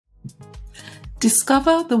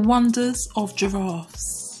Discover the wonders of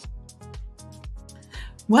giraffes.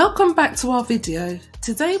 Welcome back to our video.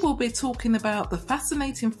 Today we'll be talking about the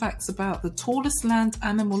fascinating facts about the tallest land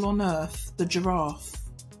animal on Earth, the giraffe.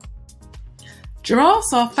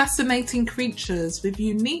 Giraffes are fascinating creatures with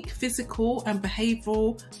unique physical and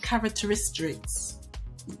behavioural characteristics.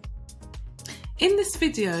 In this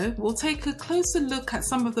video, we'll take a closer look at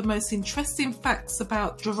some of the most interesting facts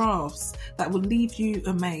about giraffes that will leave you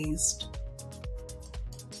amazed.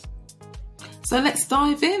 So let's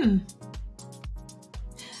dive in.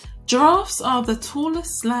 Giraffes are the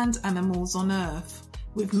tallest land animals on Earth,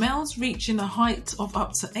 with males reaching a height of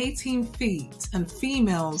up to 18 feet and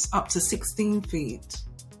females up to 16 feet.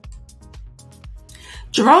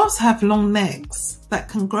 Giraffes have long necks that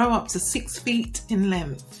can grow up to 6 feet in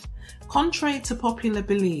length. Contrary to popular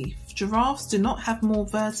belief, giraffes do not have more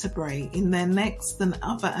vertebrae in their necks than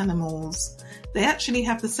other animals. They actually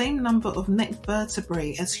have the same number of neck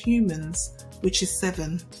vertebrae as humans, which is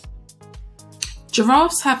 7.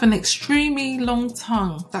 Giraffes have an extremely long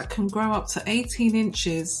tongue that can grow up to 18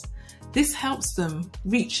 inches. This helps them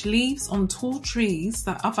reach leaves on tall trees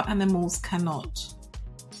that other animals cannot.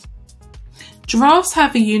 Giraffes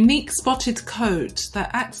have a unique spotted coat that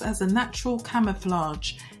acts as a natural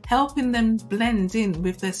camouflage, helping them blend in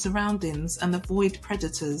with their surroundings and avoid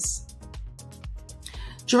predators.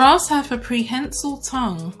 Giraffes have a prehensile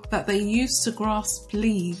tongue that they use to grasp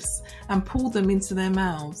leaves and pull them into their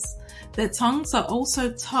mouths. Their tongues are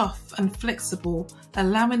also tough and flexible,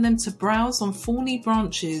 allowing them to browse on thorny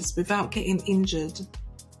branches without getting injured.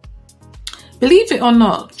 Believe it or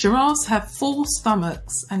not, giraffes have 4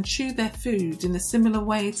 stomachs and chew their food in a similar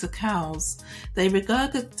way to cows. They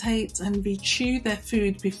regurgitate and re-chew their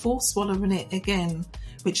food before swallowing it again,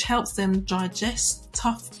 which helps them digest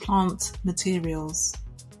tough plant materials.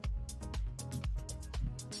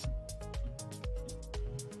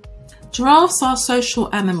 Giraffes are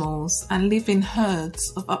social animals and live in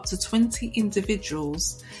herds of up to 20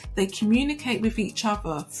 individuals. They communicate with each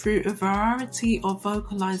other through a variety of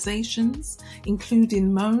vocalizations,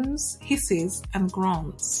 including moans, hisses, and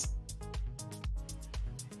grunts.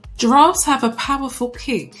 Giraffes have a powerful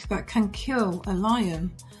kick that can kill a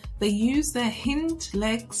lion. They use their hind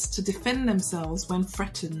legs to defend themselves when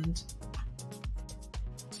threatened.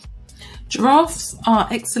 Giraffes are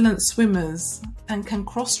excellent swimmers and can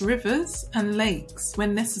cross rivers and lakes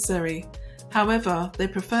when necessary. However, they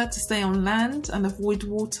prefer to stay on land and avoid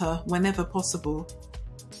water whenever possible.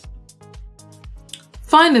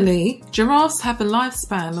 Finally, giraffes have a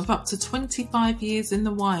lifespan of up to 25 years in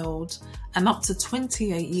the wild and up to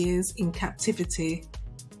 28 years in captivity.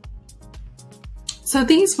 So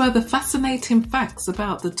these were the fascinating facts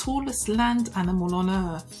about the tallest land animal on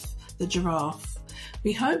Earth, the giraffe.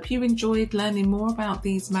 We hope you enjoyed learning more about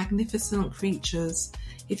these magnificent creatures.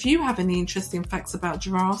 If you have any interesting facts about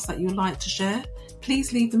giraffes that you'd like to share,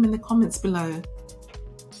 please leave them in the comments below.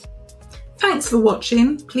 Thanks for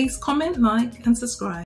watching. Please comment, like and subscribe.